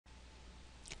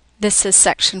This is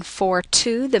section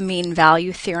 4.2, the mean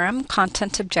value theorem,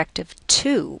 content objective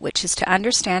 2, which is to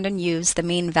understand and use the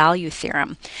mean value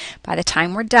theorem. By the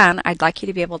time we're done, I'd like you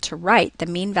to be able to write the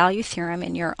mean value theorem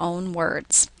in your own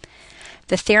words.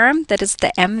 The theorem that is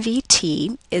the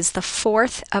MVT is the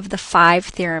fourth of the 5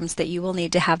 theorems that you will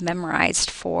need to have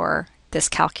memorized for this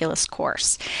calculus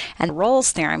course. And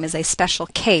Rolle's theorem is a special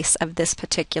case of this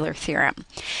particular theorem.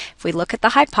 If we look at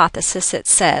the hypothesis, it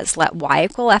says, let y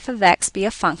equal f of x be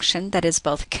a function that is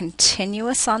both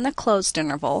continuous on the closed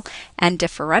interval and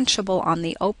differentiable on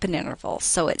the open interval.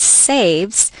 So it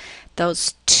saves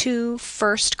those two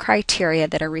first criteria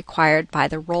that are required by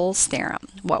the Rolle's theorem.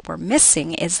 What we're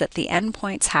missing is that the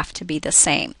endpoints have to be the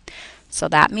same. So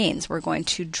that means we're going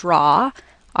to draw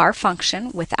our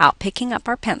function without picking up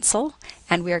our pencil,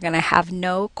 and we are going to have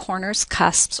no corners,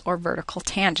 cusps, or vertical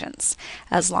tangents.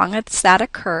 As long as that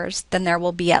occurs, then there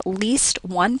will be at least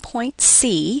one point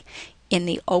C in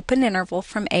the open interval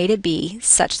from A to B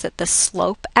such that the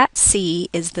slope at C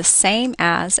is the same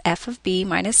as f of b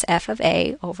minus f of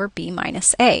a over b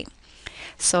minus a.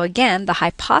 So again, the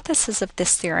hypothesis of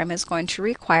this theorem is going to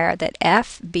require that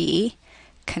f be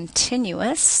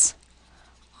continuous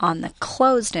on the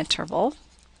closed interval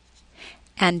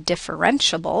and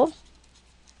differentiable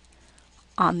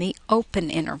on the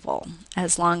open interval.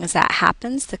 As long as that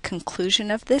happens, the conclusion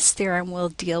of this theorem will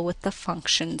deal with the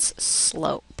function's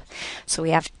slope. So we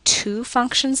have two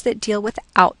functions that deal with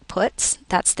outputs.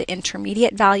 That's the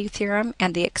intermediate value theorem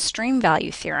and the extreme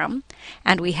value theorem.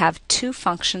 And we have two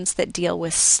functions that deal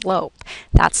with slope.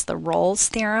 That's the Rolle's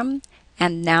theorem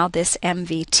and now this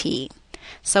MVT.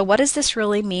 So what does this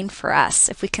really mean for us?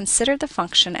 If we consider the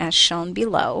function as shown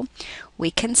below, we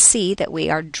can see that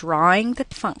we are drawing the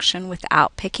function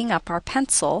without picking up our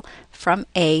pencil from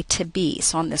A to B.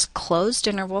 So on this closed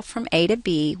interval from A to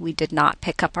B, we did not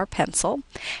pick up our pencil.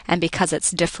 And because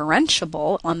it's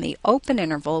differentiable on the open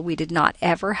interval, we did not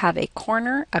ever have a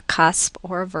corner, a cusp,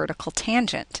 or a vertical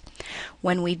tangent.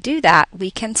 When we do that,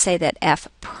 we can say that f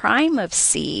prime of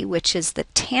C, which is the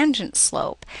tangent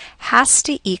slope, has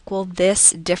to equal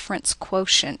this difference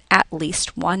quotient at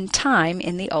least one time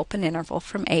in the open interval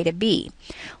from A to B.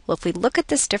 Well, if we look at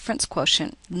this difference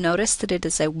quotient, notice that it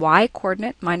is a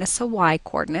y-coordinate minus a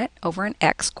y-coordinate over an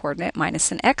x-coordinate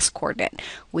minus an x-coordinate.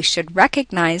 We should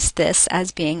recognize this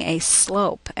as being a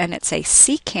slope, and it's a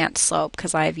secant slope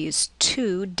because I have used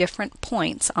two different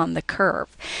points on the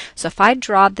curve. So if I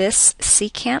draw this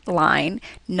secant line,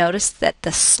 notice that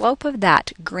the slope of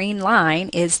that green line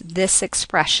is this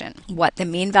expression. What the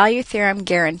mean value theorem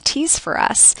guarantees for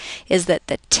us is that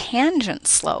the tangent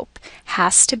slope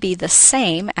has to be the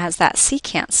same as that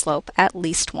secant slope at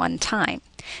least one time.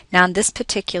 Now in this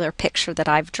particular picture that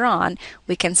I've drawn,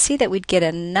 we can see that we'd get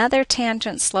another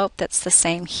tangent slope that's the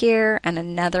same here and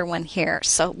another one here.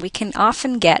 So we can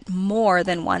often get more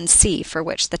than one C for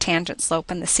which the tangent slope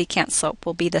and the secant slope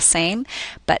will be the same,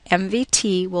 but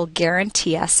MVT will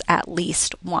guarantee us at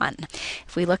least one.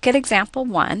 If we look at example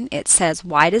 1, it says,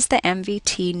 why does the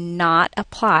MVT not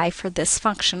apply for this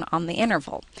function on the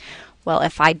interval? Well,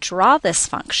 if I draw this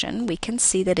function, we can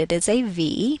see that it is a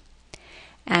V,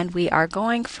 and we are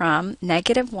going from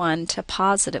 -1 to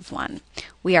 +1.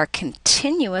 We are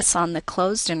continuous on the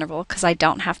closed interval because I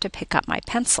don't have to pick up my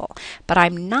pencil, but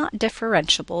I'm not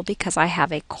differentiable because I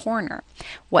have a corner.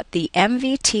 What the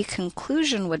MVT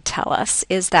conclusion would tell us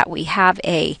is that we have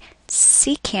a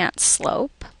secant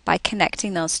slope by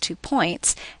connecting those 2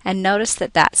 points, and notice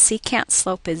that that secant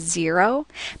slope is 0,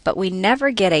 but we never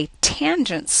get a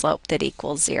tangent slope that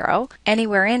equals 0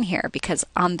 anywhere in here, because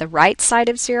on the right side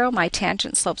of 0 my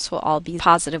tangent slopes will all be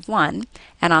 +1,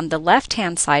 and on the left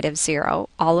hand side of 0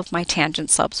 all of my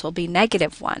tangent slopes will be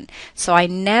 -1. So I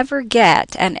never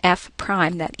get an f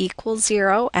prime that equals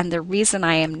 0, and the reason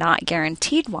I am not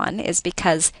guaranteed one is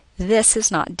because this is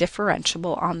not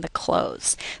differentiable on the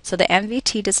close. So the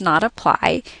MVT does not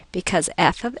apply because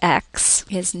f of x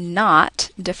is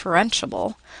not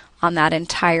differentiable on that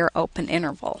entire open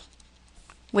interval.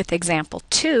 With example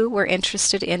 2, we're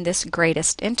interested in this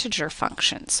greatest integer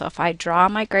function. So if I draw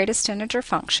my greatest integer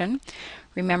function,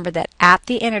 remember that at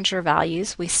the integer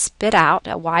values we spit out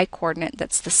a y-coordinate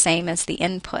that's the same as the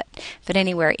input, but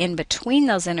anywhere in between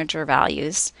those integer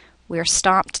values we're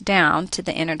stomped down to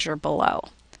the integer below.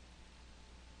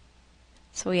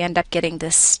 So we end up getting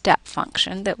this step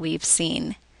function that we've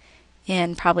seen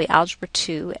in probably Algebra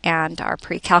 2 and our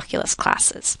pre-calculus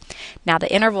classes. Now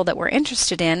the interval that we're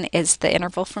interested in is the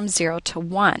interval from 0 to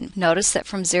 1. Notice that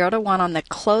from 0 to 1 on the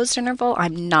closed interval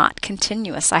I'm not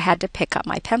continuous. I had to pick up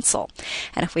my pencil.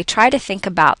 And if we try to think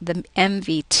about the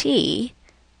MVT,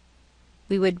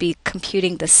 we would be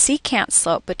computing the secant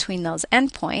slope between those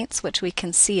endpoints, which we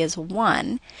can see is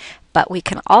 1, but we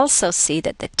can also see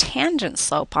that the tangent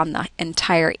slope on the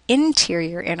entire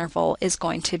interior interval is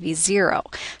going to be 0.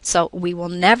 So we will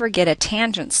never get a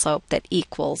tangent slope that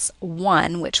equals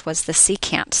 1, which was the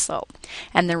secant slope.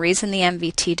 And the reason the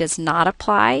MVT does not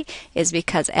apply is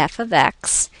because f of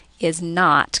x is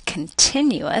not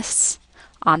continuous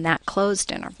on that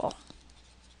closed interval.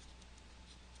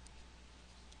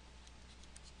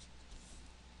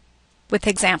 With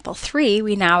example 3,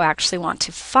 we now actually want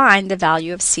to find the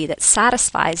value of c that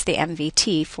satisfies the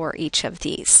MVT for each of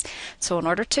these. So in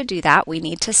order to do that, we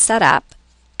need to set up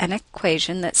an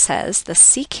equation that says the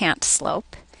secant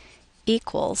slope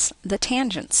equals the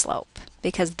tangent slope,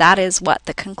 because that is what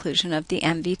the conclusion of the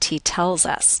MVT tells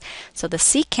us. So the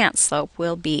secant slope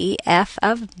will be f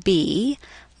of b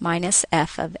minus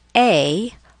f of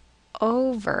a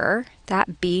over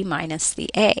that b minus the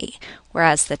a,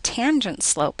 whereas the tangent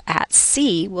slope at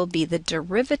c will be the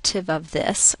derivative of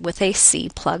this with a c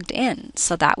plugged in.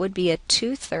 So that would be a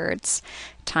 2/3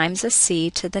 times a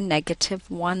c to the negative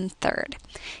 1/3.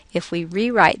 If we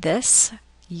rewrite this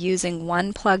using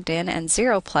 1 plugged in and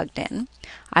 0 plugged in,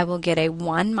 I will get a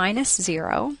 1 minus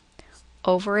 0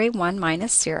 over a 1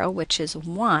 minus 0, which is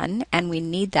 1, and we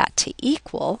need that to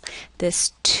equal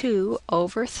this 2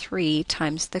 over 3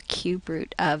 times the cube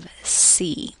root of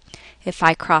c. If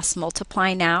I cross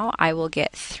multiply now, I will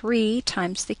get 3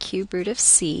 times the cube root of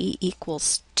c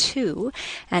equals 2,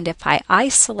 and if I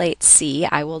isolate c,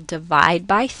 I will divide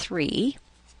by 3,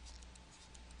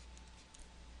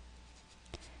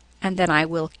 and then I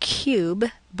will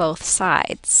cube both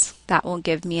sides. That will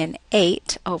give me an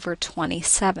 8 over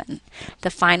 27. The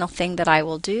final thing that I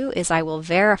will do is I will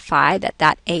verify that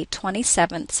that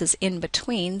 8/27 is in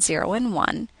between 0 and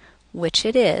 1, which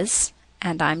it is,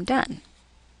 and I'm done.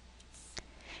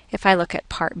 If I look at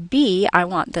part B, I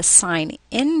want the sine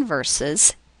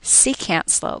inverse's secant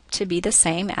slope to be the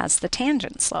same as the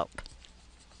tangent slope.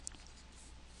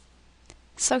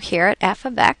 So here at f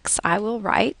of x, I will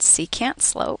write secant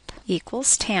slope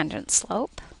equals tangent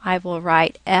slope. I will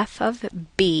write f of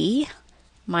b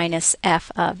minus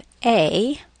f of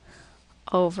a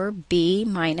over b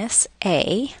minus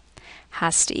a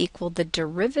has to equal the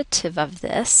derivative of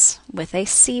this with a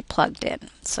c plugged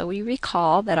in. So we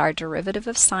recall that our derivative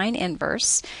of sine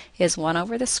inverse is 1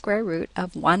 over the square root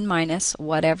of 1 minus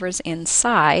whatever's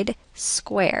inside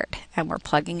squared, and we're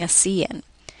plugging a c in.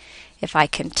 If I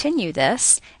continue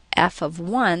this, f of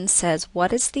 1 says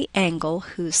what is the angle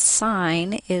whose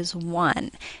sine is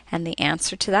 1? And the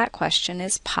answer to that question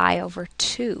is pi over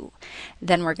 2.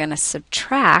 Then we're going to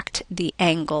subtract the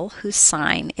angle whose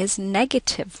sine is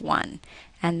negative 1,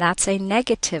 and that's a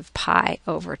negative pi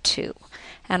over 2.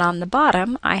 And on the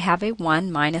bottom, I have a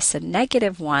 1 minus a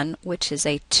negative 1, which is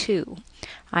a 2.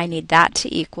 I need that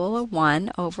to equal a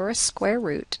 1 over a square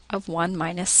root of 1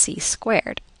 minus c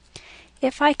squared.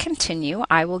 If I continue,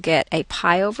 I will get a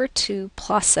pi over 2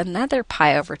 plus another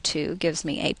pi over 2 gives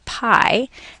me a pi,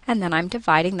 and then I'm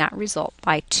dividing that result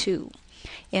by 2.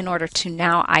 In order to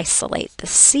now isolate the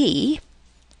c,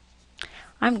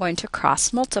 I'm going to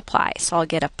cross multiply. So I'll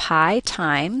get a pi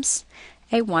times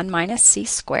a 1 minus c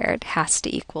squared has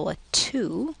to equal a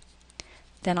 2.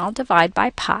 Then I'll divide by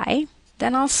pi.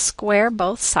 Then I'll square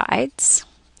both sides.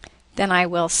 Then I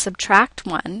will subtract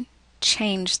 1,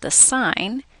 change the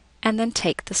sign, and then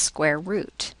take the square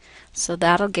root. So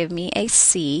that'll give me a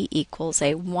c equals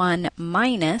a 1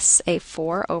 minus a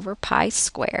 4 over pi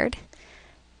squared,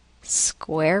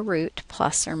 square root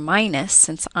plus or minus,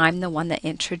 since I'm the one that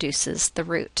introduces the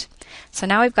root. So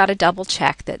now we've got to double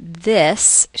check that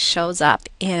this shows up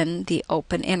in the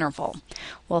open interval.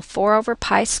 Well, 4 over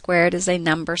pi squared is a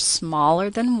number smaller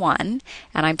than 1,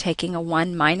 and I'm taking a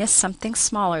 1 minus something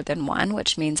smaller than 1,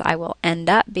 which means I will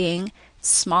end up being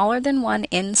smaller than 1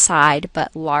 inside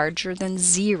but larger than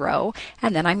 0,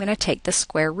 and then I'm going to take the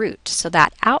square root. So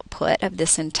that output of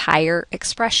this entire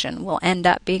expression will end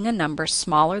up being a number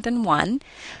smaller than 1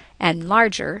 and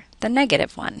larger than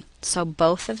negative 1. So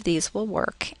both of these will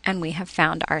work, and we have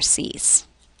found our c's.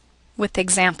 With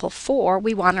example 4,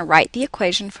 we want to write the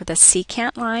equation for the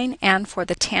secant line and for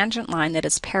the tangent line that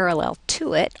is parallel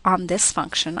to it on this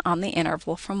function on the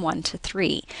interval from 1 to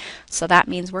 3. So that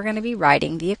means we're going to be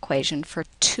writing the equation for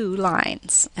 2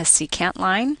 lines, a secant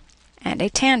line and a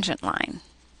tangent line.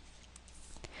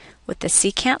 With the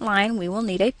secant line, we will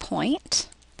need a point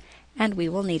and we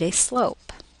will need a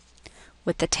slope.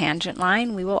 With the tangent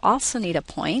line, we will also need a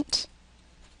point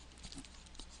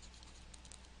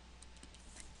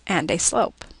and a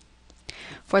slope.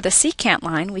 For the secant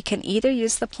line, we can either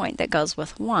use the point that goes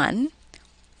with 1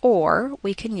 or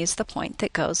we can use the point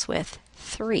that goes with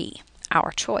 3,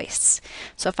 our choice.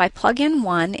 So if I plug in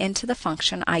 1 into the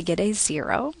function, I get a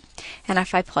 0, and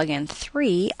if I plug in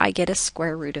 3, I get a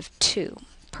square root of 2.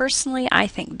 Personally, I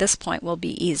think this point will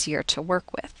be easier to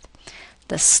work with.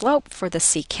 The slope for the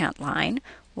secant line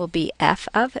will be f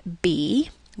of b,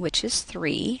 which is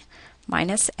 3,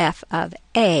 minus f of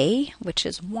a, which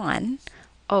is 1,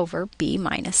 over b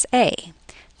minus a.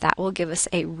 That will give us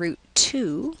a root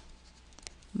 2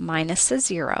 minus a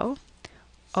 0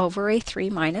 over a 3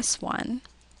 minus 1,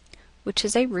 which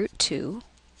is a root 2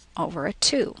 over a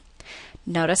 2.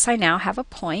 Notice I now have a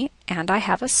point and I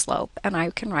have a slope, and I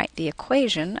can write the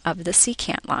equation of the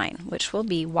secant line, which will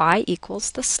be y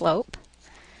equals the slope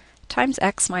times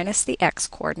x minus the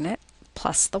x-coordinate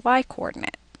plus the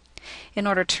y-coordinate. In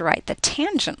order to write the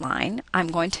tangent line, I'm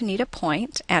going to need a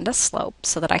point and a slope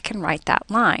so that I can write that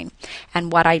line.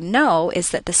 And what I know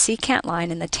is that the secant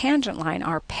line and the tangent line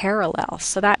are parallel,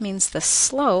 so that means the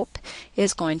slope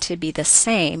is going to be the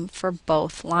same for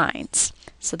both lines.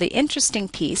 So the interesting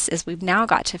piece is we've now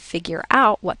got to figure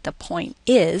out what the point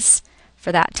is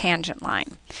for that tangent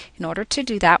line. In order to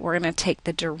do that, we're going to take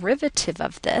the derivative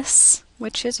of this,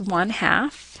 which is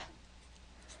 1/2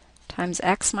 times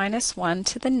x minus 1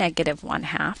 to the negative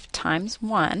 1/2 times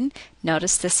 1.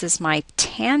 Notice this is my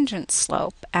tangent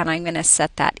slope, and I'm going to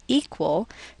set that equal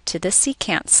to the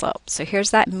secant slope. So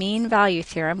here's that mean value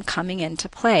theorem coming into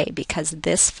play, because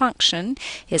this function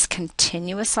is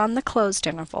continuous on the closed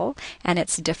interval and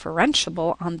it's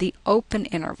differentiable on the open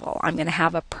interval. I'm going to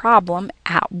have a problem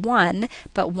at 1,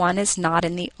 but 1 is not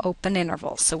in the open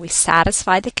interval. So we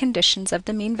satisfy the conditions of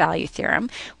the mean value theorem,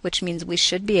 which means we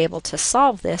should be able to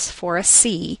solve this for a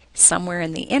c somewhere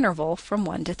in the interval from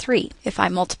 1 to 3. If I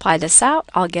multiply this out,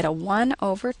 I'll get a 1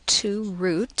 over 2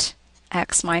 root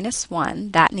x minus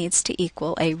 1. That needs to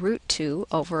equal a root 2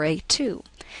 over a 2.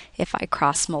 If I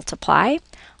cross multiply,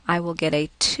 I will get a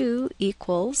 2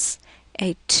 equals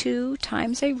a 2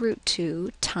 times a root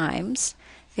 2 times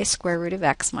a square root of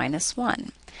x minus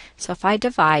 1. So if I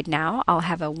divide now, I'll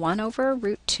have a 1 over a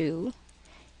root 2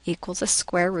 equals a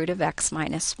square root of x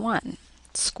minus 1.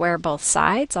 Square both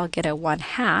sides, I'll get a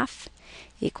 1/2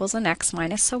 equals an x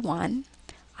minus a 1.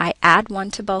 I add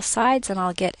 1 to both sides and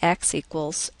I'll get x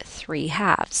equals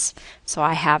 3/2. So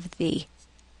I have the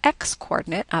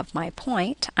x-coordinate of my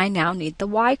point. I now need the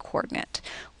y-coordinate.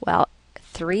 Well,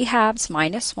 3/2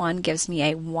 minus 1 gives me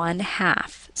a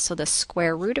 1/2. So the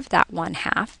square root of that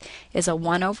 1/2 is a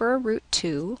 1 over a root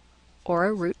 2 or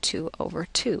a root 2 over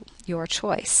 2, your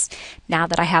choice. Now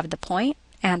that I have the point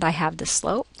and I have the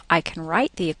slope, I can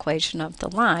write the equation of the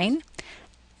line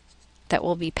that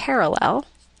will be parallel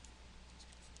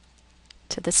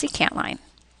to the secant line.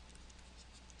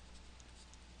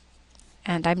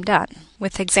 And I'm done.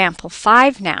 With example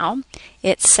 5 now,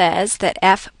 it says that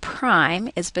f prime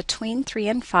is between 3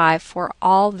 and 5 for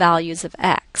all values of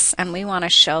x, and we want to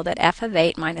show that f of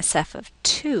 8 minus f of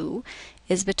 2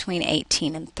 is between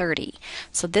 18 and 30.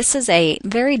 So this is a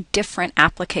very different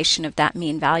application of that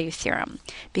mean value theorem.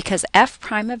 Because f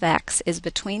prime of x is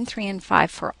between 3 and 5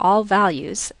 for all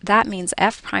values, that means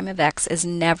f prime of x is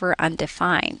never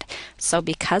undefined. So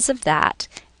because of that,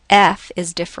 f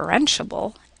is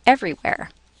differentiable everywhere.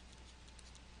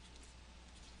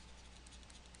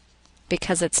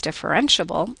 Because it's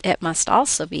differentiable, it must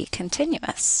also be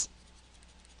continuous.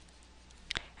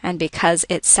 And because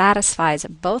it satisfies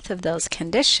both of those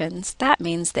conditions, that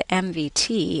means the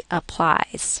MVT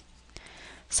applies.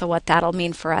 So what that'll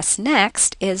mean for us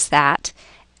next is that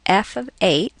f of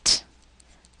 8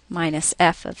 minus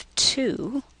f of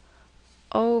 2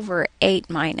 over 8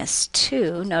 minus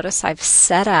 2, notice I've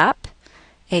set up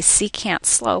a secant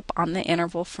slope on the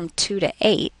interval from 2 to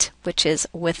 8, which is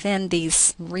within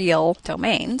these real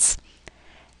domains.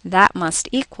 That must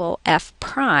equal f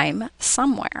prime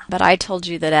somewhere. But I told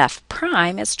you that f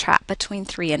prime is trapped between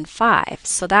 3 and 5.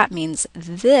 So that means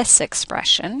this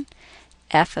expression,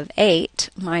 f of 8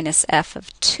 minus f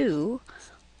of 2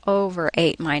 over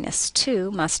 8 minus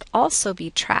 2, must also be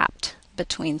trapped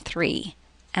between 3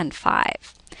 and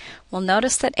 5. Well,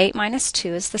 notice that 8 minus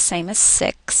 2 is the same as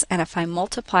 6, and if I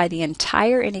multiply the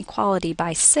entire inequality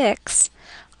by 6,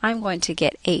 I'm going to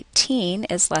get 18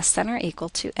 is less than or equal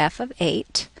to f of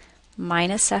 8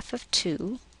 minus f of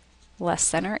 2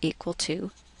 less than or equal to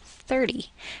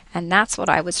 30. And that's what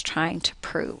I was trying to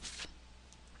prove.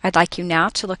 I'd like you now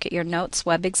to look at your notes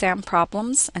web exam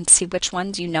problems and see which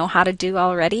ones you know how to do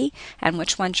already and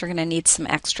which ones you're going to need some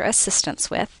extra assistance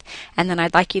with. And then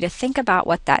I'd like you to think about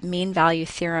what that mean value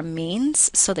theorem means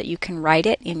so that you can write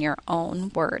it in your own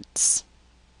words.